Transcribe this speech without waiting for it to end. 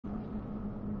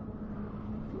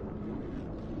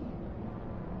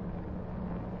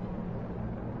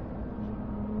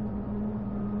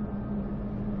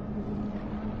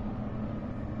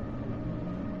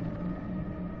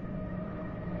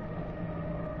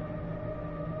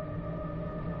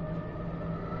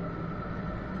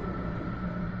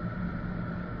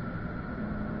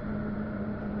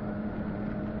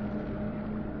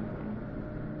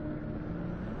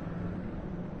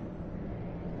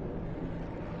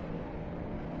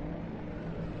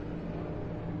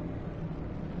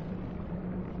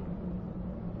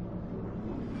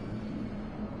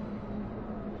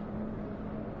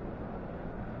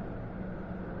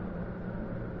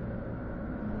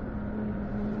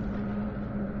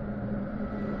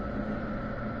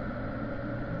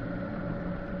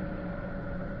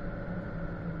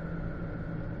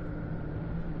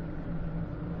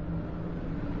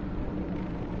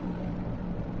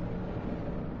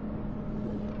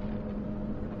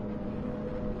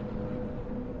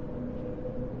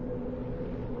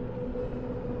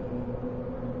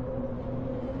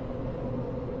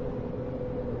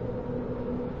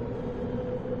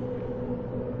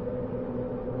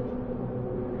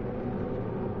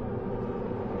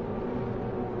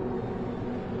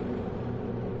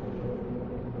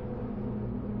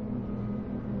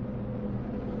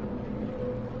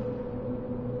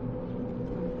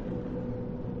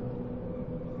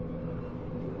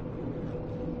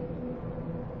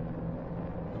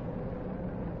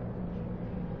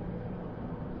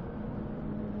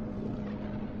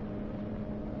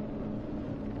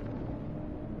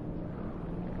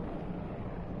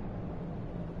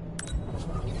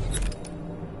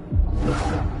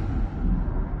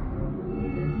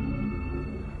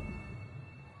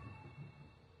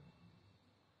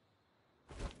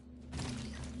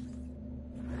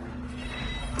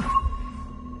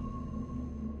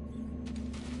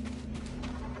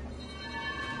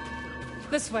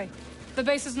This way. The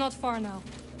base is not far now.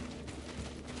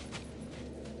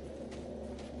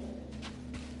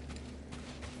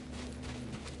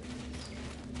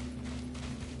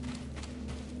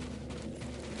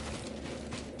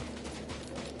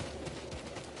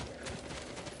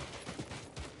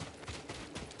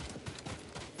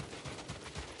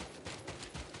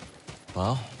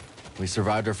 Well, we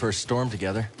survived our first storm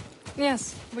together.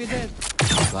 Yes, we did.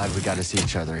 Glad we got to see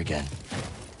each other again.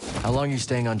 How long are you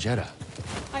staying on Jeddah?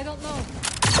 I don't know.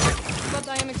 But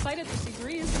I am excited to see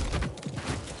Grease.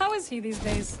 How is he these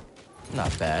days?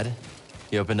 Not bad.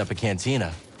 He opened up a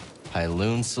cantina.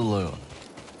 Pyloon Saloon.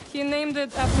 He named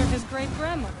it after his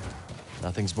great-grandmother.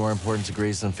 Nothing's more important to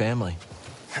Grease than family.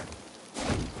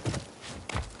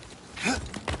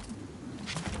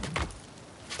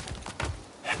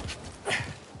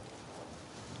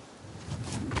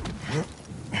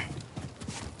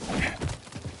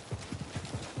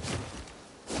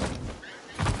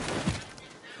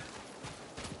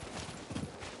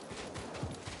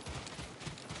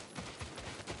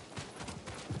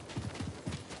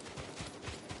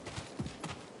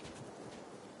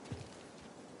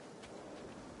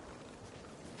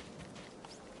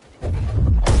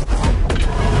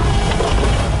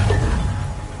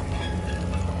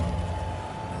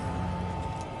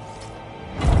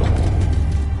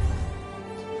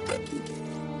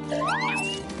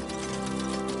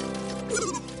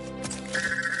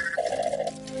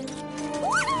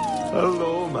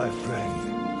 Hello, my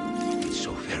friend. It's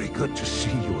so very good to see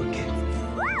you again.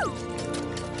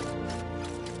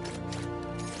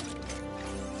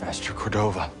 Master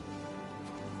Cordova.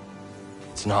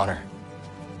 It's an honor.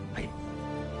 I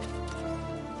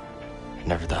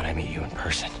never thought I'd meet you in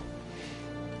person.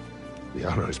 The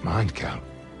honor is mine, Cal.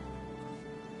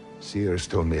 Seers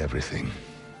told me everything.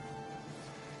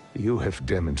 You have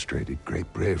demonstrated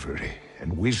great bravery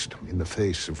and wisdom in the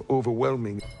face of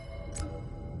overwhelming...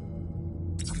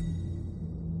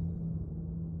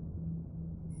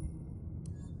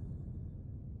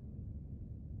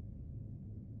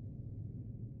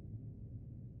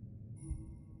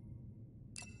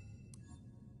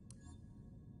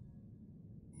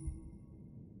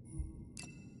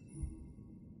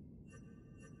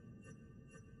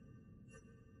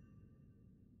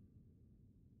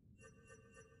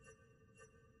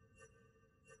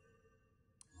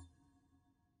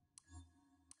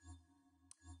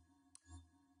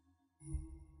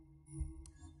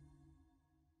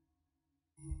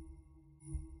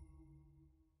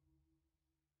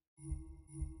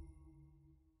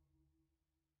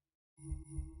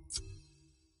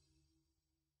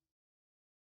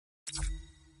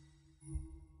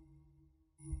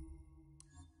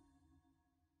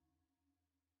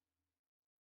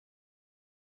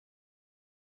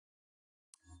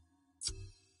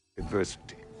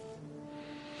 adversity.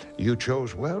 You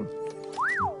chose well?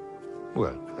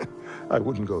 Well, I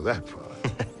wouldn't go that far.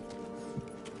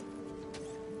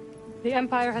 The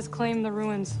Empire has claimed the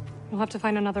ruins. We'll have to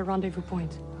find another rendezvous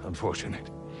point. Unfortunate.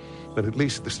 But at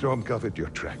least the storm covered your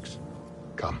tracks.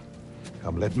 Come.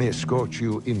 Come, let me escort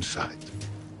you inside.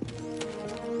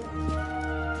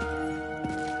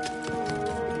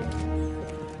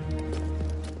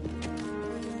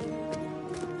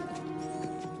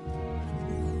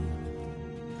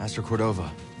 Master Cordova,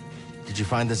 did you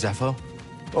find the Zepho?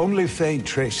 Only faint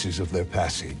traces of their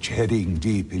passage, heading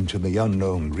deep into the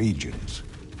unknown regions.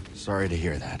 Sorry to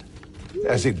hear that.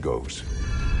 As it goes.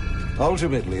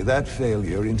 Ultimately, that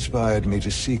failure inspired me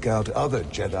to seek out other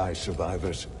Jedi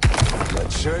survivors.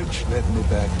 That search led me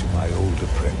back to my old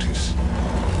apprentice.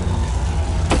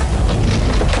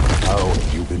 How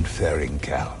have you been faring,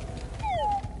 Cal?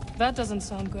 That doesn't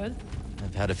sound good.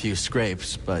 I've had a few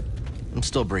scrapes, but I'm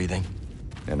still breathing.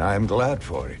 And I'm glad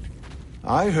for it.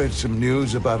 I heard some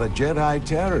news about a Jedi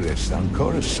terrorist on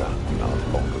Coruscant not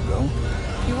long ago.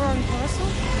 You were on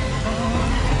Coruscant?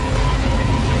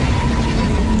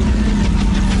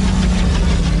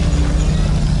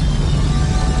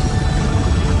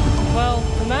 Well,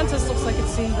 the Mantis looks like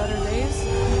it's seen better days.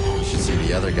 You should see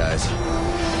the other guys.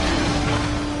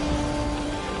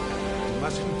 You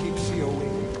mustn't keep COing.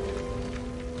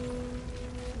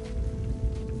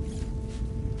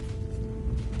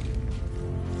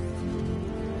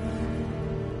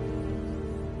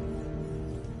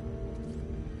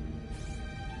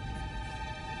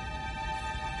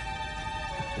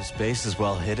 This base is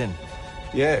well hidden.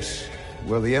 Yes.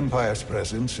 Well, the Empire's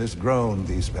presence has grown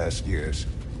these past years.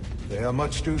 They are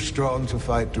much too strong to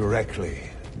fight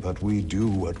directly, but we do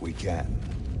what we can.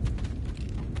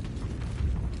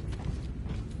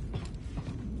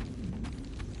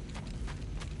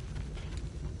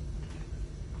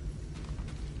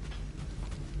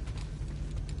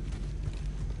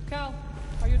 Cal,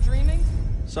 are you dreaming?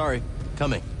 Sorry,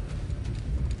 coming.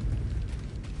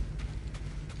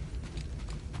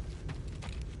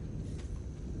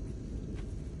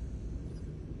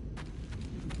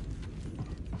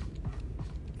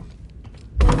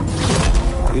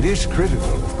 It is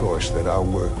critical, of course, that our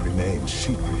work remains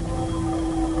secret.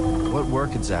 What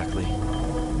work exactly?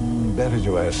 Better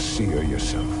to ask Seer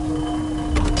yourself.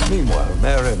 Meanwhile,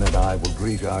 Marin and I will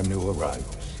greet our new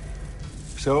arrivals.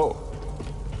 So,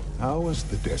 how was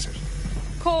the desert?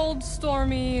 Cold,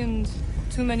 stormy, and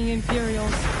too many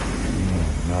Imperials.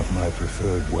 Not my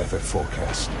preferred weather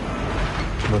forecast.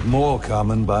 But more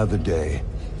common by the day.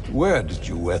 Where did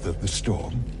you weather the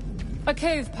storm? A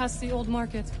cave past the old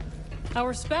market.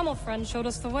 Our Spammel friend showed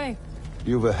us the way.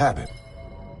 You've a habit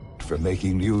for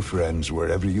making new friends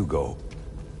wherever you go.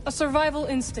 A survival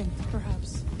instinct,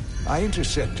 perhaps. I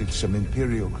intercepted some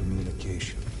Imperial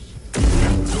communications. Your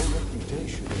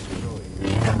reputation is growing.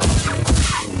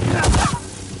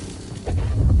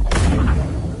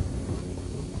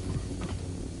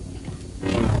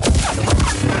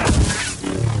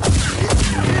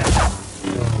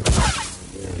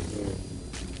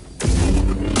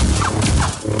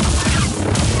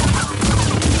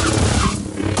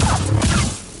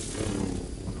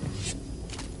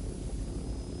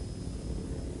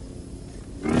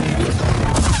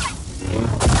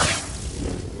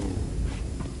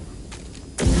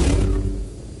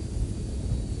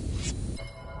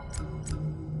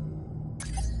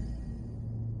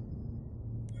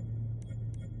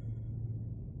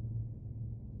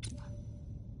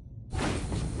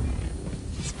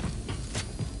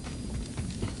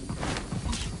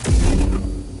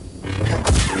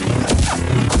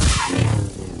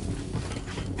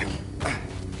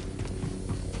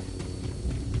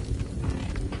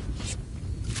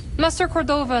 Master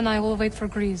Cordova and I will wait for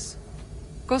Grease.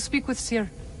 Go speak with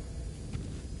Seer.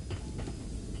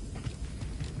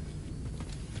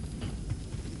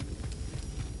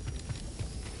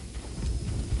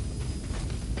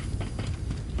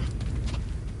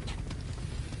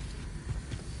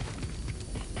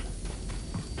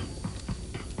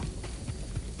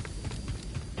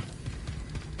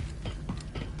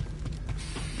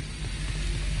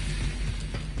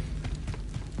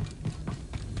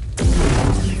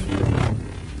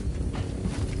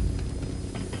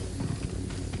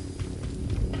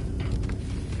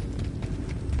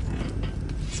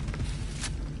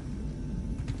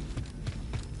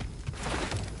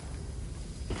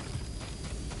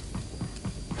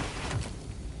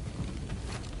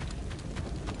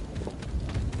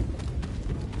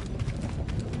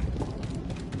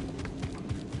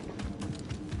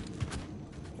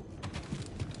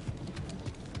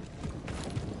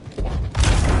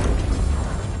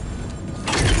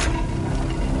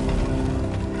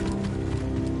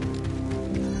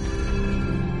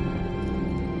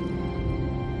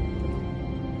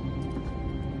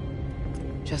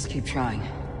 Just keep trying.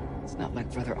 It's not like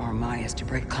Brother Armai is to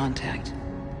break contact.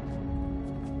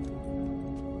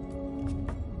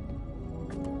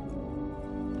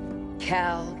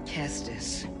 Cal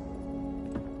Kestis.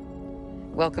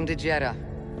 Welcome to Jeddah.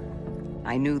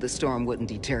 I knew the storm wouldn't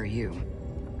deter you.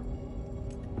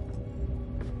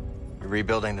 We're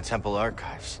rebuilding the temple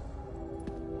archives.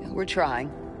 We're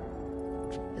trying.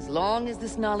 As long as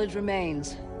this knowledge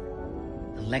remains,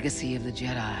 the legacy of the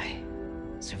Jedi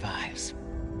survives.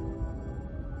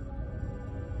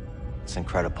 It's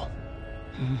incredible.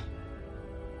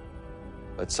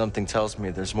 But something tells me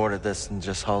there's more to this than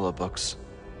just holobooks.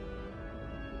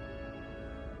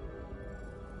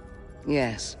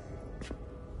 Yes.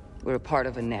 We're a part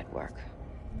of a network,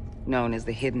 known as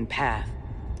the Hidden Path.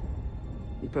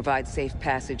 We provide safe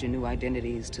passage and new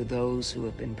identities to those who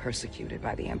have been persecuted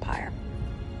by the Empire.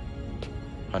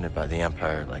 Hunted by the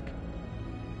Empire, like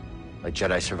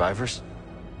Jedi survivors?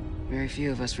 Very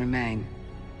few of us remain.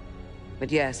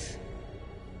 But yes,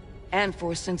 and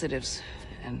Force sensitives,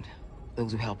 and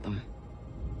those who help them.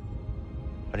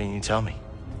 Why didn't you tell me?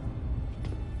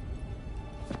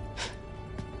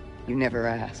 You never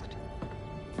asked.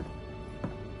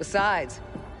 Besides,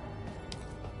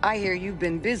 I hear you've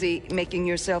been busy making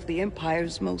yourself the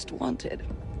Empire's most wanted.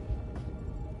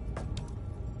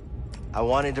 I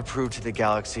wanted to prove to the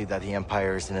galaxy that the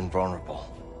Empire isn't invulnerable.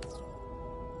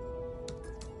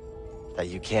 That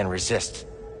you can resist.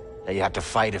 That you have to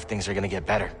fight if things are gonna get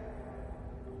better.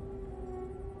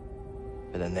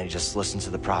 But then they just listen to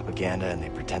the propaganda and they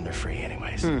pretend they're free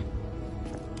anyways. You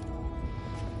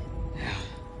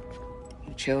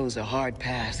chose a hard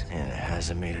path. And it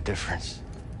hasn't made a difference.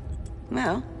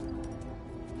 Well,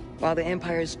 while the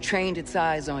Empire's trained its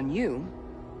eyes on you,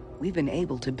 we've been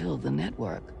able to build the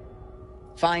network.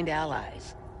 find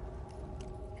allies,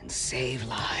 and save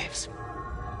lives.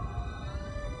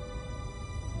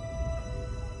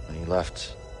 When you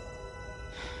left,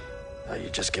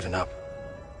 you'd just given up.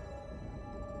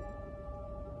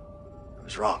 I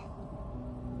was wrong.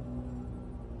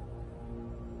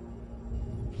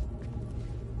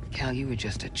 Cal, you were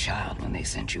just a child when they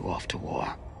sent you off to war.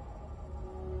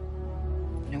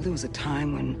 You know, there was a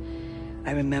time when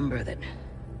I remember that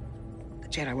the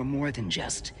Jedi were more than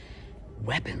just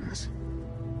weapons.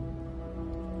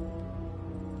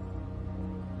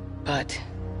 But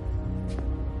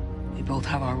we both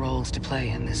have our roles to play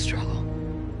in this struggle.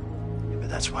 Yeah, but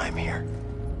that's why I'm here.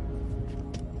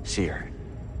 Seer.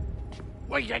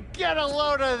 Well, you get a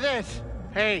load of this.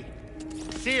 Hey,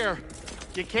 Seer,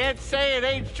 you can't say it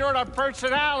ain't short of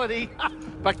personality,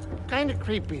 but kind of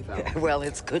creepy, though. Well,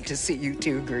 it's good to see you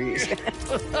too, Grease.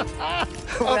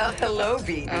 Well, hello,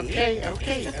 BD.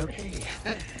 Okay.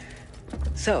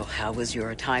 So, how was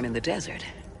your time in the desert?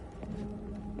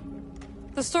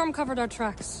 The storm covered our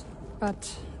tracks,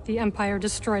 but the Empire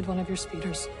destroyed one of your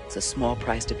speeders. It's a small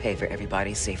price to pay for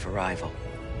everybody's safe arrival.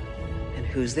 And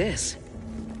who's this?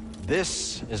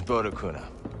 This is Bodokuna.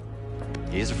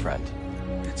 He is a friend.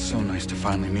 It's so nice to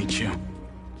finally meet you.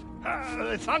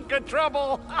 This hunk of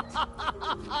trouble.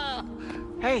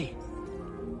 Hey,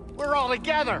 we're all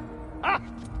together.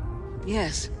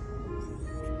 Yes.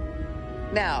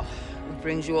 Now, what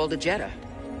brings you all to Jeddah?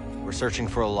 We're searching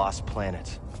for a lost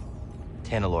planet.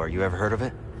 Tanalorr, you ever heard of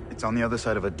it? It's on the other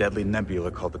side of a deadly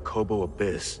nebula called the Kobo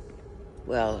Abyss.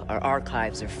 Well, our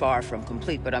archives are far from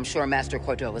complete, but I'm sure Master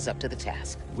Cordo is up to the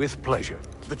task. With pleasure.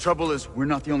 The trouble is, we're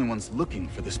not the only ones looking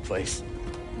for this place.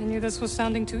 I knew this was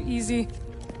sounding too easy.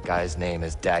 Guy's name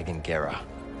is Dagan Gera.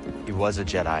 He was a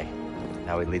Jedi.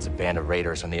 Now he leads a band of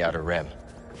raiders on the Outer Rim.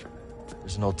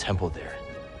 There's an old temple there.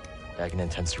 Dagan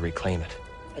intends to reclaim it.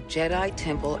 A Jedi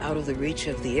temple out of the reach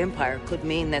of the Empire could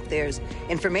mean that there's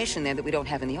information there that we don't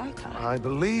have in the archive. I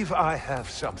believe I have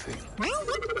something.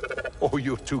 Oh,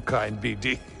 you're too kind,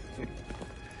 BD.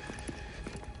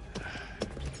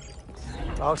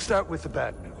 I'll start with the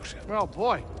bad news. Oh,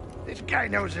 boy. This guy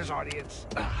knows his audience.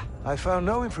 I found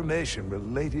no information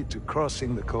related to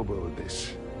crossing the Kobo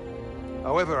Abyss.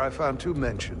 However, I found two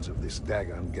mentions of this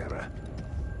Dagan Gera.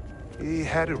 He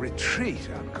had a retreat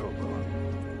on Kobo,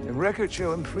 and records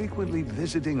show him frequently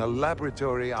visiting a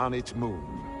laboratory on its moon.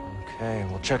 Okay,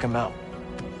 we'll check him out.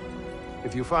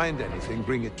 If you find anything,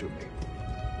 bring it to me.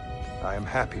 I am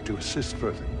happy to assist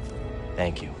further.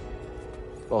 Thank you.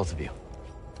 Both of you.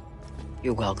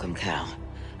 You're welcome, Cal.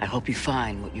 I hope you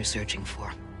find what you're searching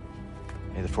for.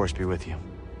 May the Force be with you.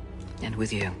 And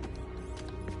with you.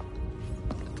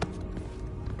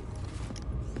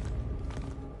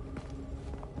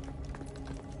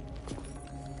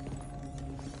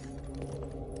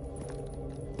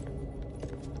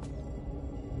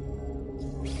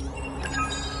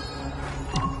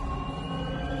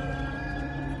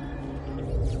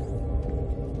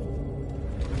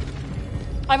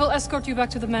 I will escort you back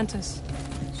to the Mantis.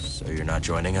 So you're not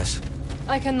joining us?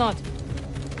 I cannot.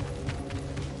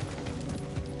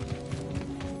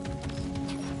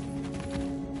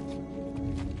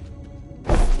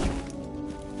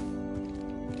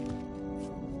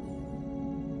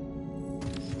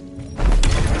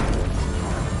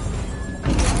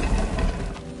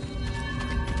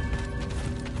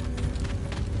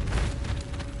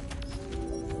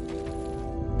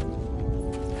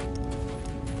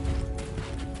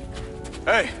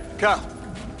 Hey, Cal,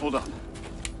 hold on.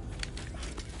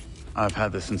 I've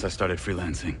had this since I started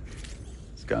freelancing.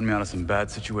 It's gotten me out of some bad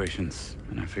situations,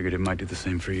 and I figured it might do the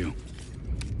same for you.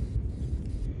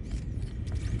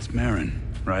 It's Marin,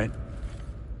 right?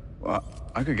 Well,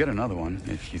 I could get another one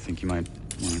if you think you might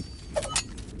want it.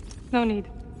 No need.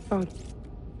 Bode.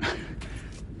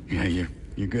 Yeah,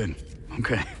 you're good.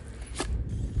 Okay.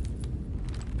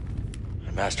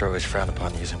 My master always frowned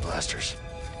upon using blasters.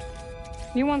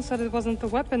 You once said it wasn't the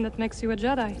weapon that makes you a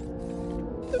Jedi.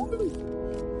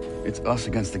 It's us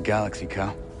against the galaxy,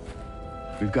 Cal.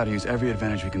 We've got to use every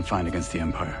advantage we can find against the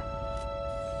Empire.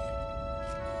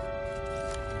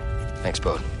 Thanks,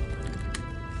 Bode.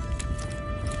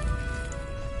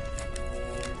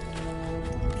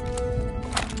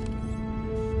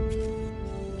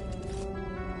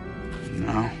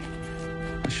 Now,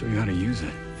 I'll show you how to use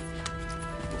it.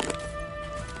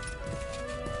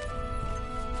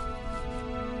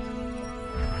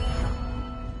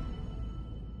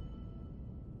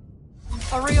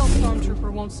 A real stormtrooper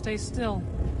won't stay still.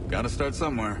 Gotta start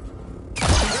somewhere.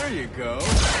 There you go. Not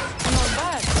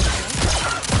bad.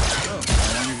 Oh,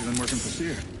 how long have you been working for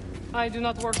Seer? I do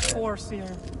not work for Seer.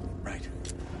 Right.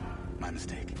 My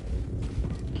mistake.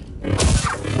 Relax,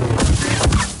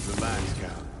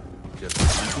 Cal. Just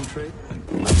concentrate and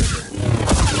pull the trigger.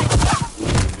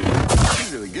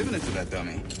 He's really giving it to that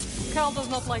dummy. Cal does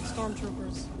not like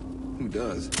stormtroopers. Who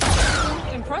does?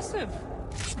 Impressive.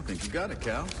 I think you got it,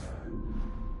 Cal.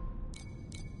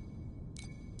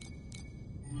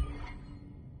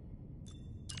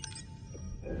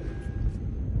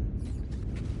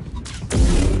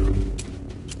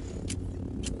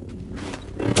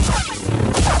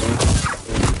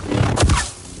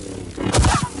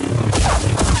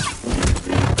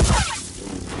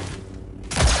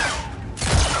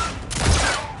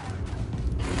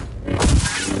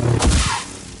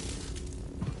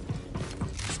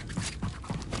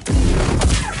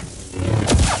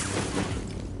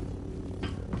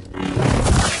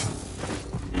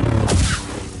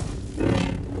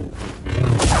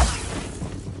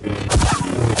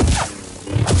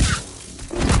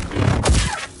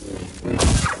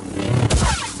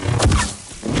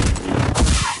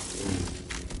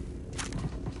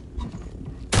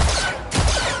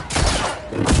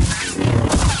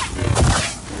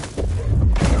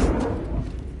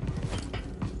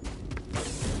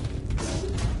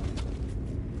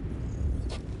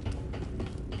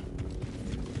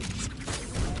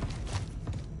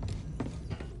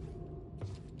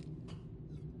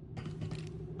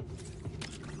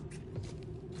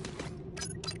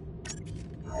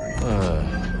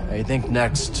 I think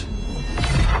next.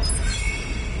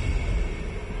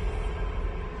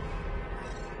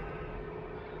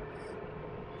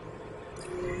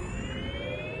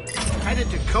 Headed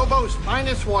to Kobo's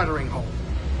finest watering hole.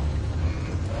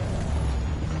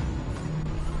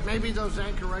 Maybe those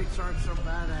anchorites aren't so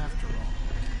bad after all.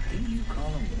 Didn't you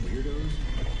call them weirdos?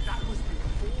 That was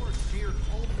before Seer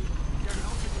told me they're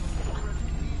helping the war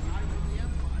refugees hiding the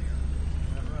Empire.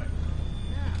 Is that right?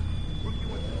 Yeah, working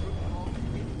with the group called the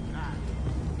Hidden Path.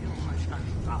 Real hush-hush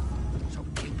stuff, so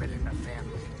keep it in the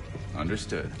family.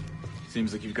 Understood.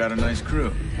 Seems like you've got a nice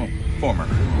crew. Well, former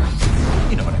crew.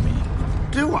 You know what I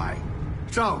mean. Do I?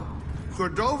 So,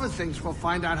 Cordova thinks we'll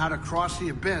find out how to cross the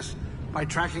Abyss by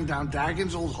tracking down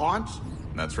Dagon's old haunts?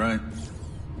 That's right.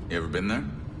 You ever been there?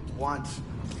 Once.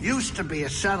 Used to be a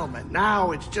settlement.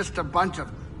 Now it's just a bunch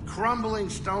of crumbling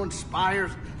stone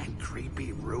spires and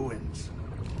creepy ruins.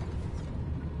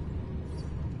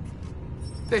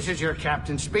 This is your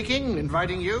captain speaking,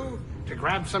 inviting you to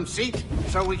grab some seat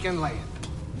so we can land.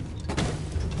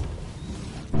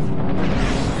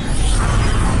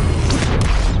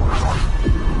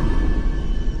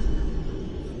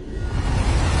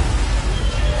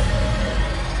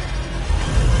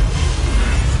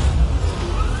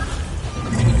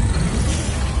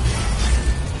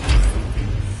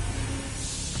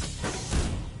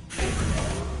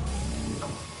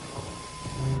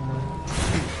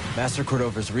 Master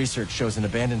Cordova's research shows an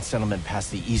abandoned settlement past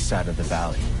the east side of the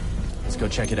valley. Let's go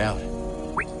check it out.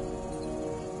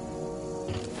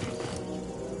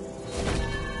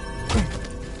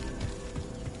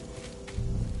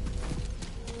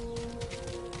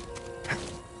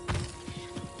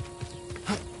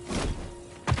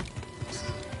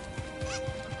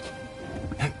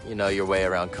 You know your way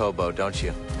around Kobo, don't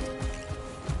you?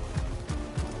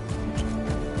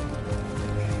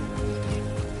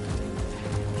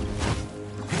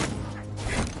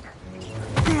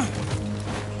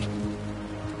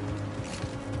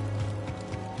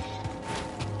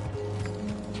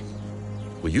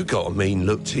 Well, you got a mean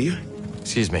look to you.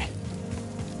 Excuse me.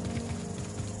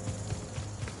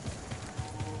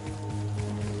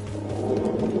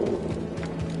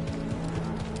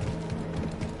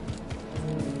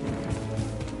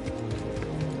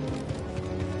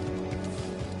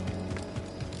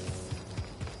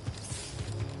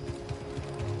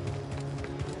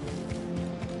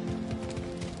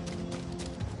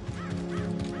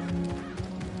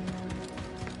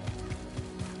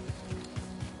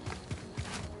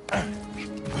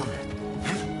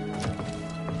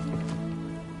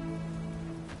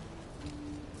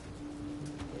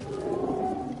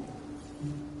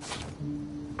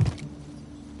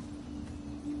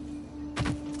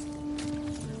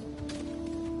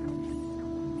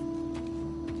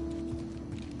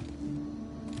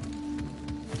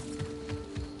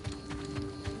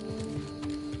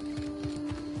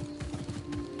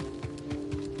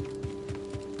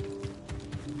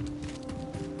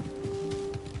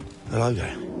 Hello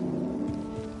there.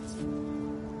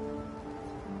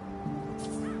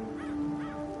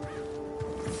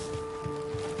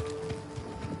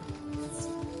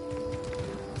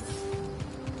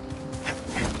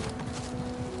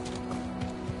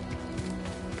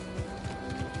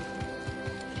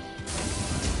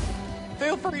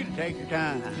 Feel free to take your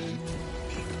time.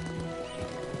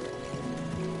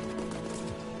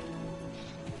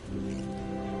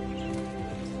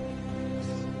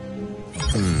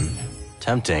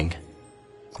 Tempting.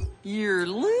 You're a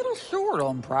little short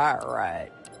on prior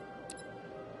right.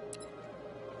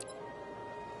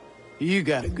 You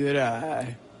got a good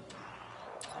eye.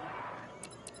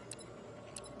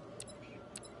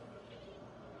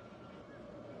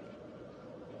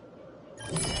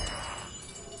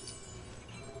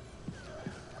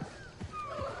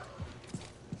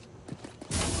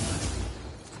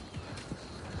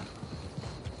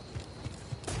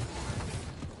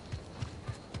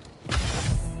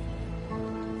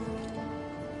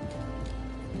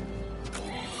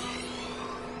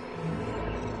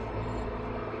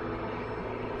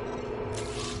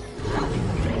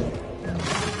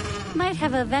 Might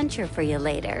have a venture for you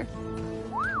later.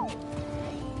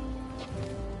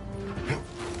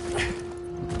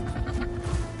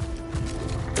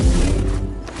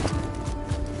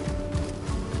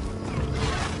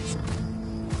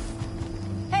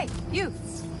 Hey, you!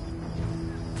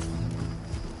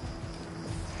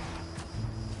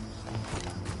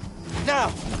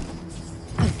 Now!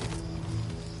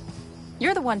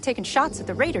 You're the one taking shots at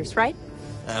the Raiders, right?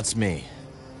 That's me.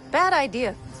 Bad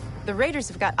idea. The Raiders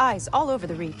have got eyes all over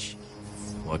the Reach.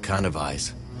 What kind of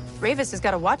eyes? Ravis has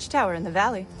got a watchtower in the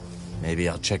valley. Maybe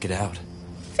I'll check it out.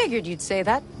 Figured you'd say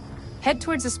that. Head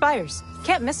towards the spires.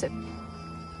 Can't miss it.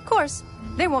 Of course,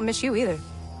 they won't miss you either.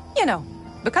 You know,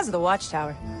 because of the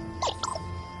watchtower.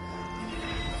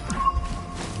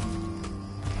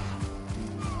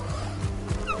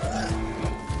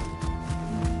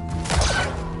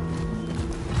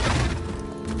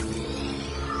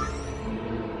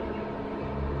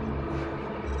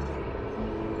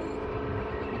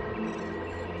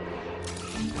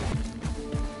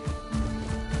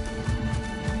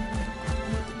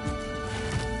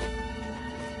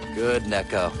 Good,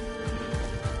 Neko.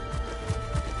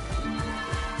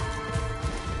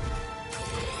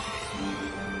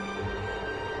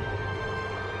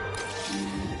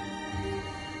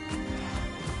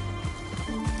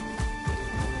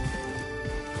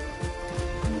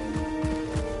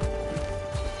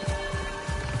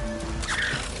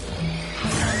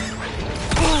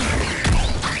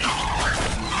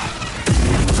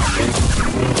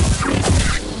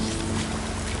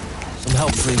 Some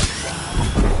help, please.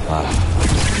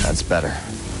 That's better.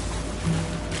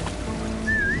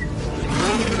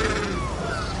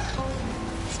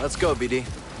 Let's go, BD.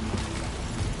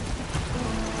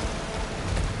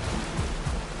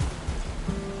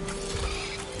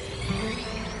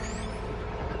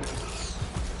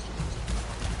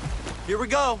 Here we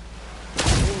go. A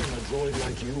droid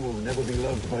like you will never be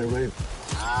loved by Raven.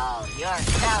 Oh, you're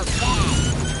so bad.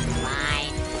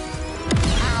 Fine.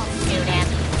 I'll shoot him.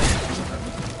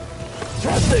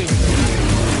 Trusting!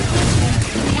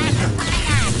 That's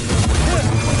fire!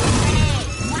 Hey,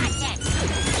 watch it!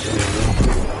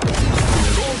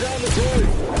 Going down the droid!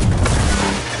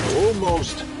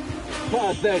 Almost.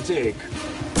 Pathetic.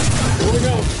 Going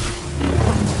up.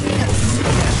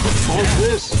 How's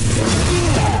this?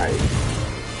 Die.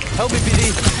 Help me, BD.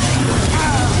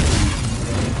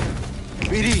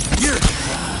 BD, here.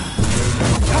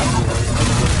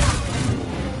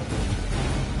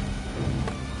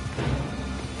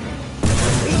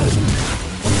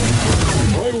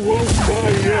 I won't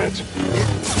die yet.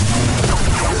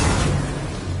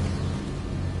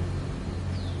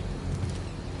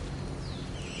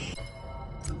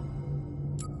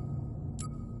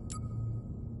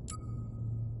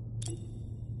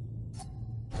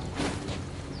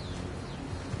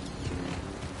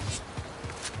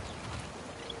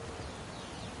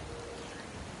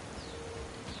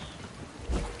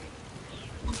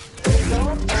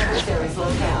 Adversary's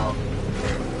locale.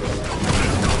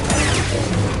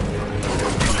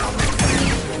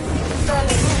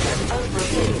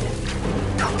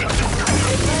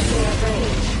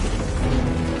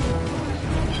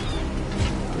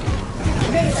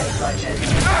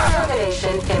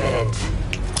 Termination imminent.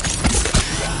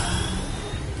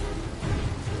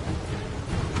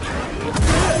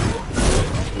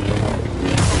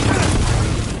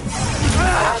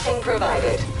 Flashing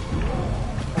provided.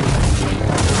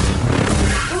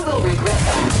 You will regret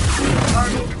that.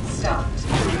 Target stopped.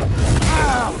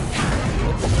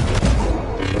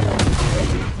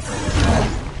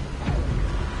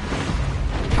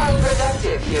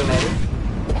 Unproductive, human.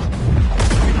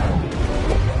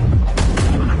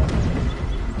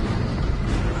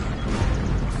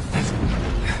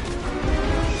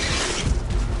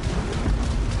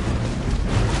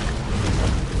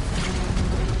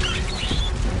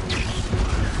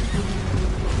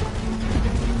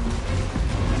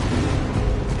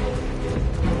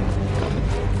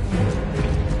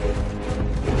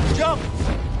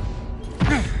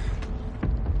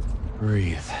 Breathe.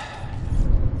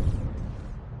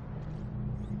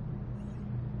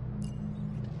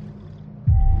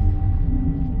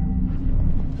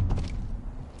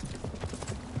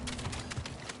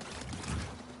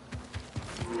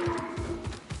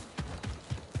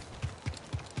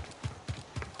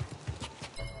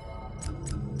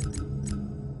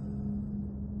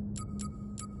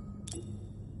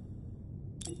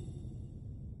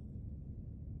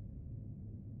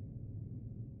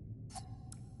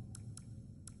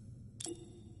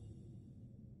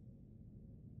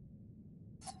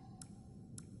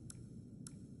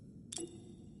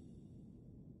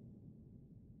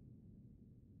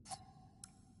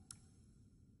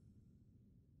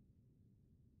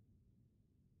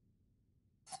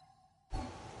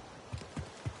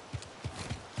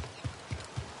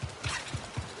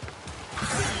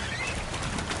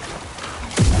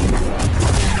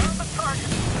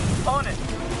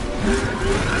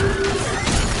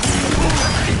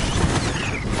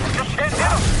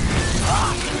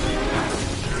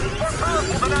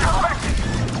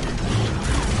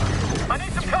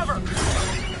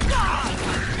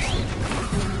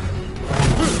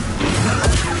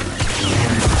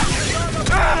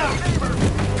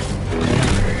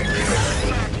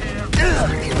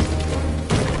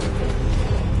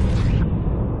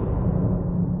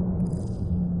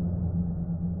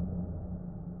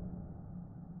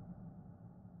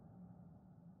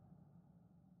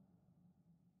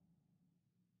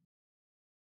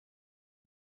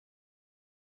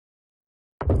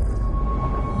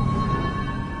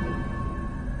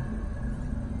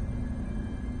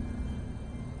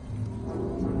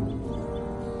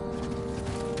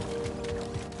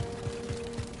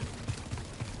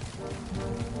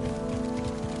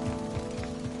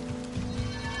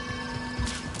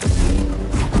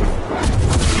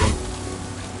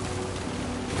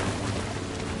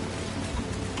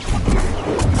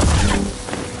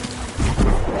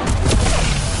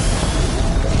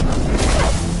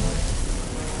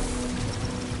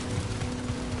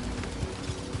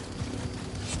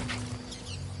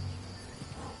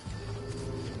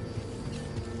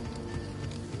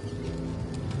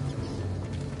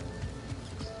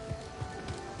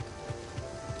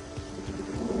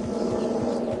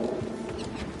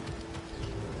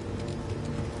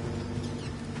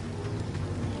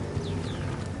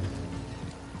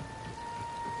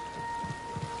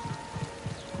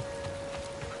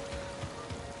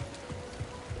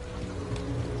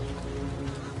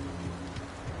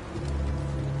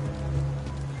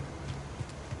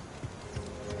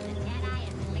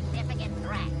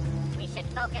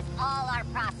 all our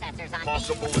processors on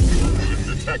Possible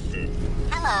intrusion detected.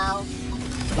 Hello.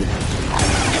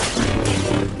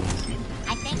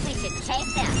 I think we should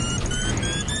chase him.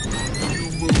 You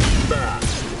move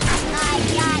fast. I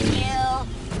got you.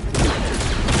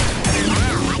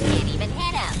 Wow, I can't even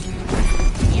hit him.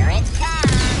 Here it comes.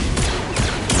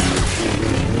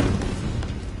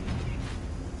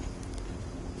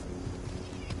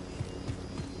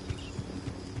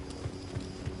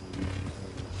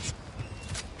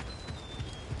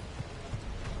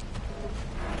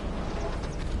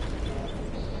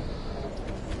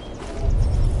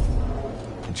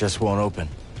 It just won't open.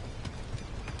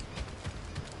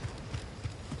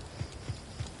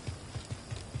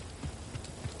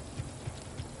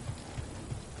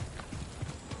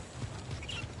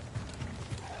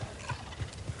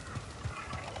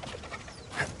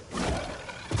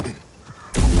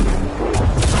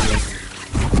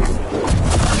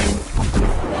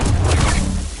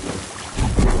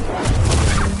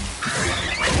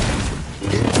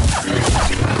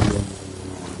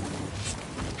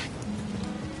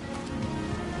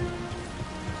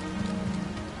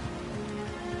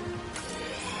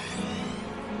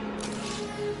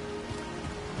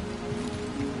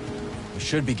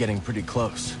 Should be getting pretty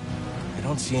close. I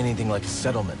don't see anything like a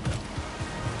settlement, though.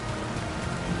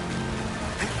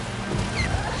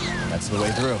 That's the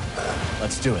way through.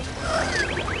 Let's do it.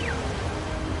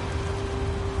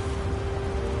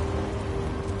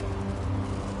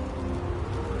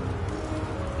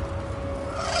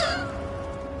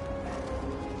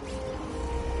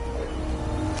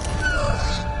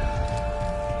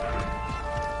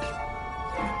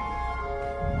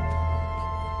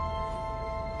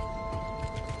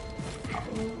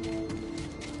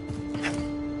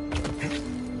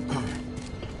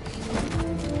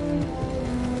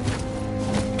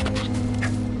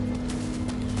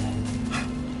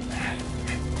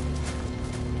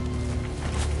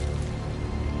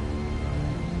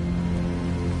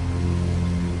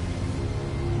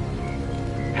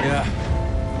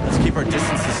 Keep our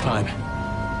distance this time.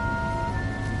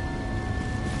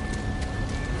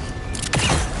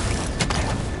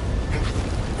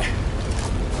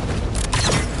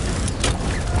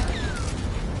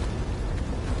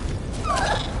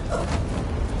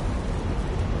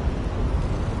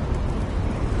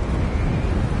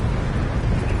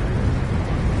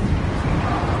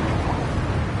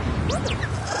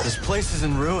 This place is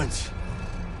in ruins.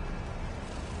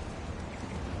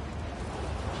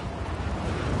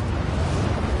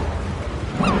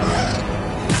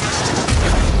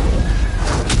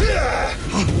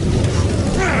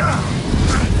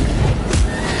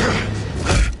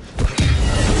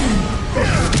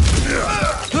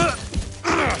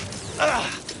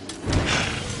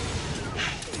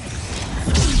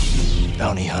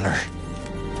 Bounty hunter.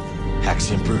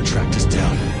 Axiom Brew tracked us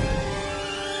down.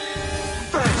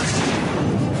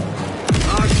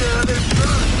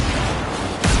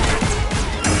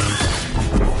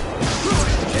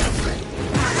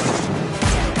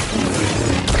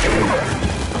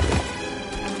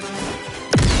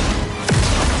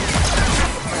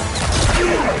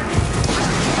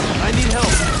 I need help.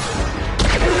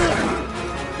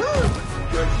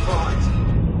 Good fight.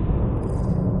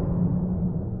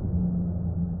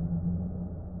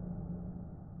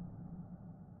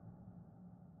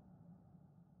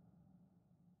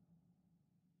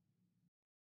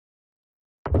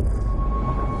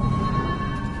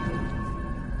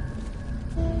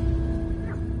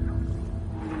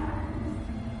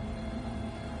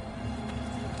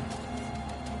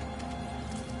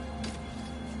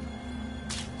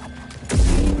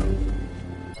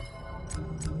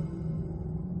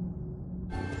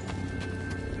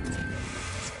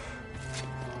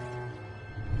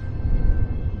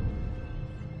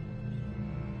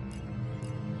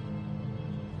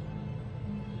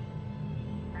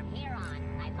 From here on,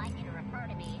 I'd like you to refer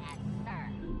to me as Sir.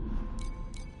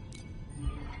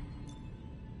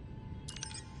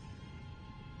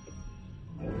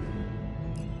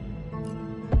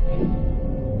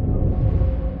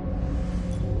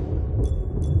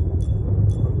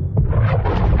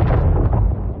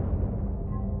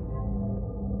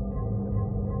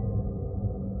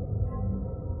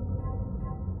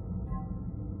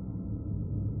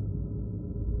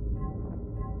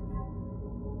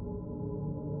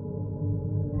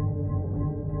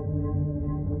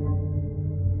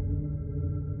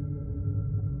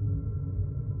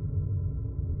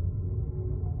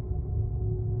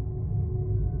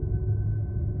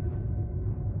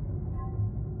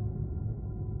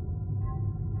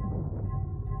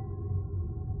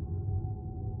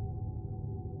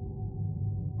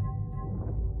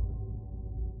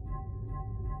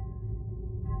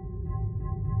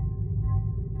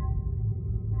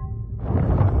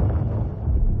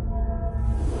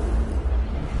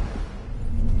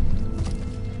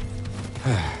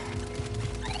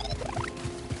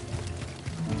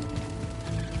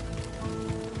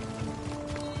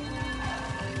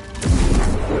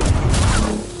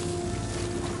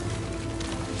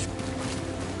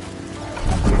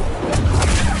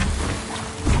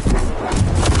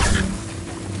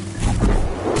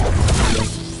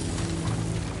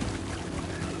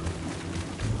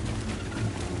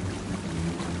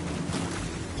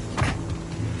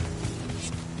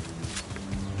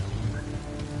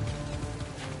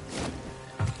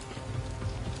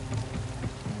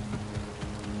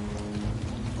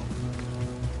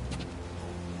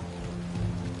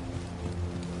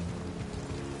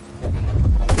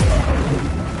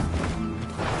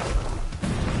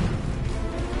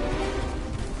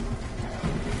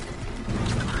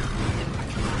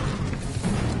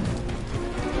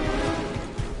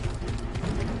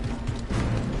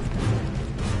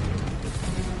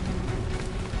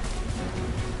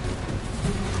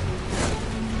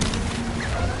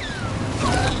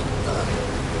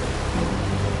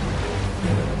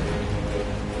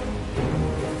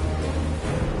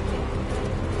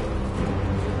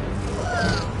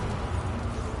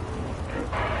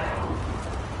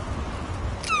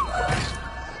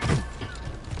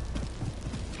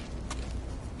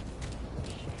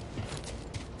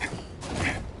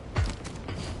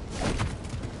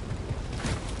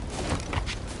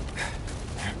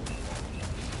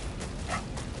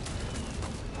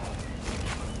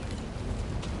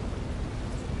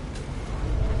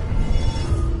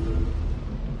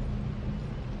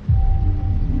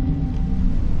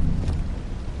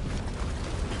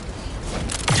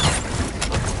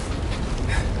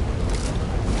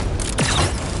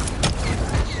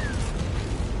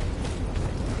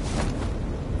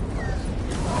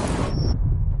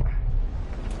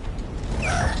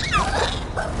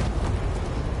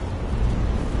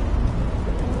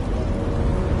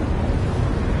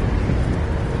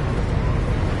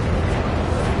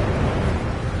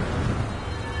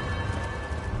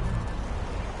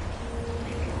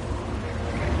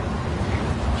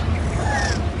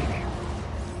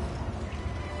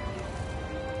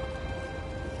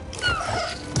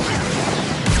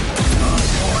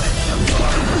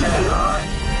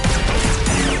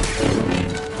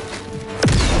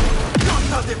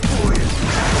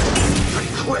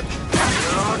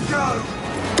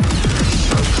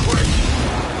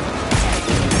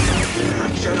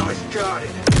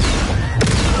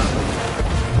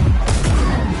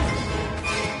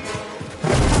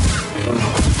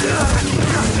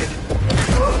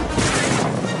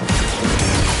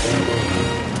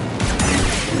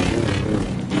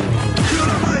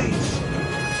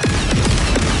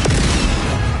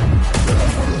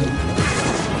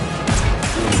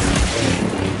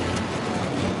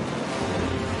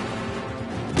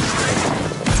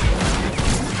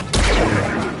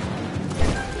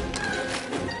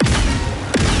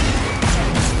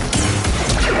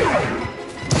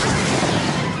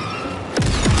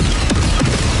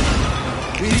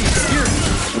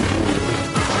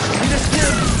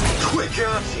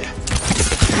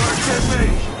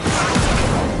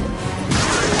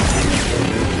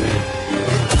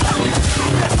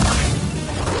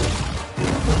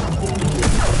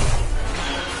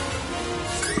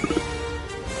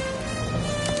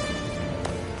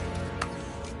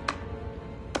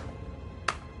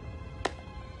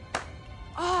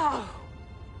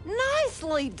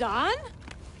 finally done?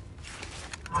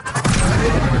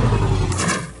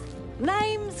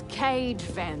 Name's Cage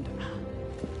Vander.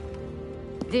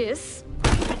 This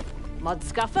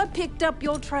Mudscuffer picked up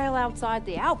your trail outside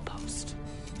the outpost.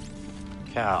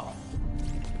 Cal.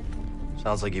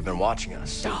 Sounds like you've been watching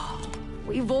us.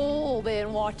 We've all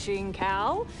been watching,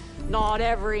 Cal. Not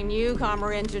every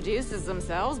newcomer introduces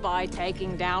themselves by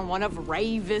taking down one of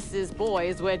Ravis's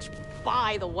boys, which,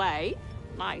 by the way,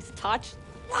 nice touch.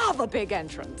 Love a big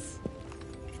entrance.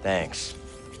 Thanks.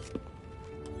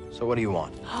 So what do you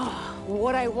want?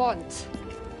 What I want,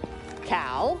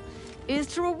 Cal, is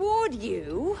to reward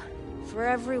you for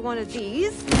every one of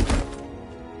these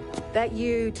that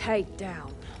you take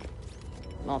down.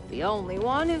 Not the only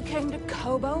one who came to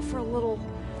Kobo for a little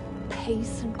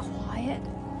peace and quiet.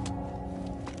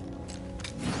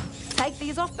 Take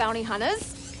these off, bounty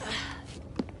hunters,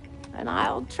 and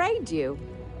I'll trade you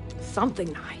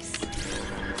something nice.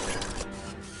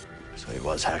 So he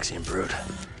was Haxian Brood.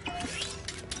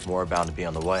 More bound to be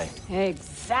on the way.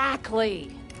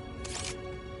 Exactly.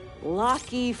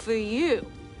 Lucky for you.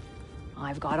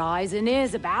 I've got eyes and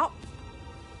ears about.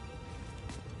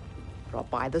 Drop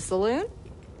by the saloon,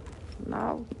 and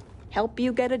I'll help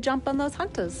you get a jump on those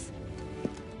hunters.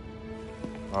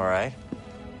 All right.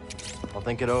 I'll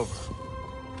think it over.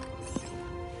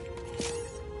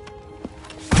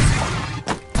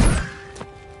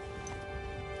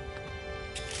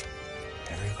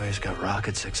 Everybody's got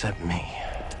rockets except me.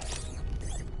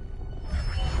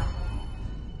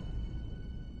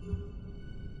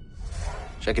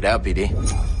 Check it out, BD.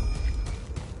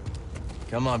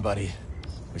 Come on, buddy.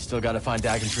 We still gotta find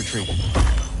Dagon's retreat.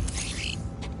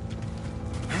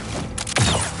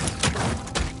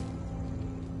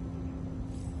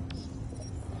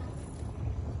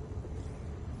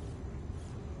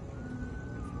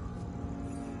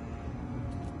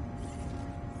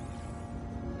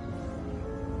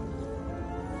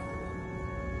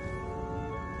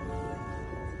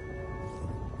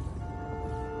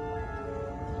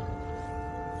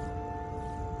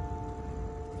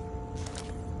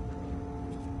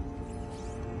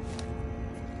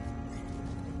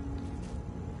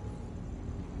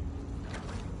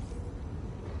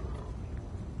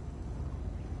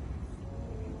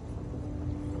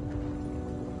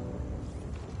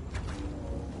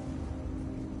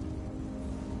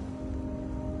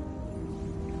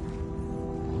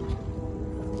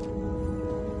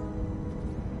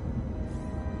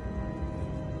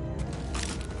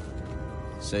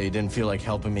 So you didn't feel like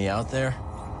helping me out there?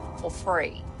 For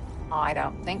free. I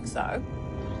don't think so.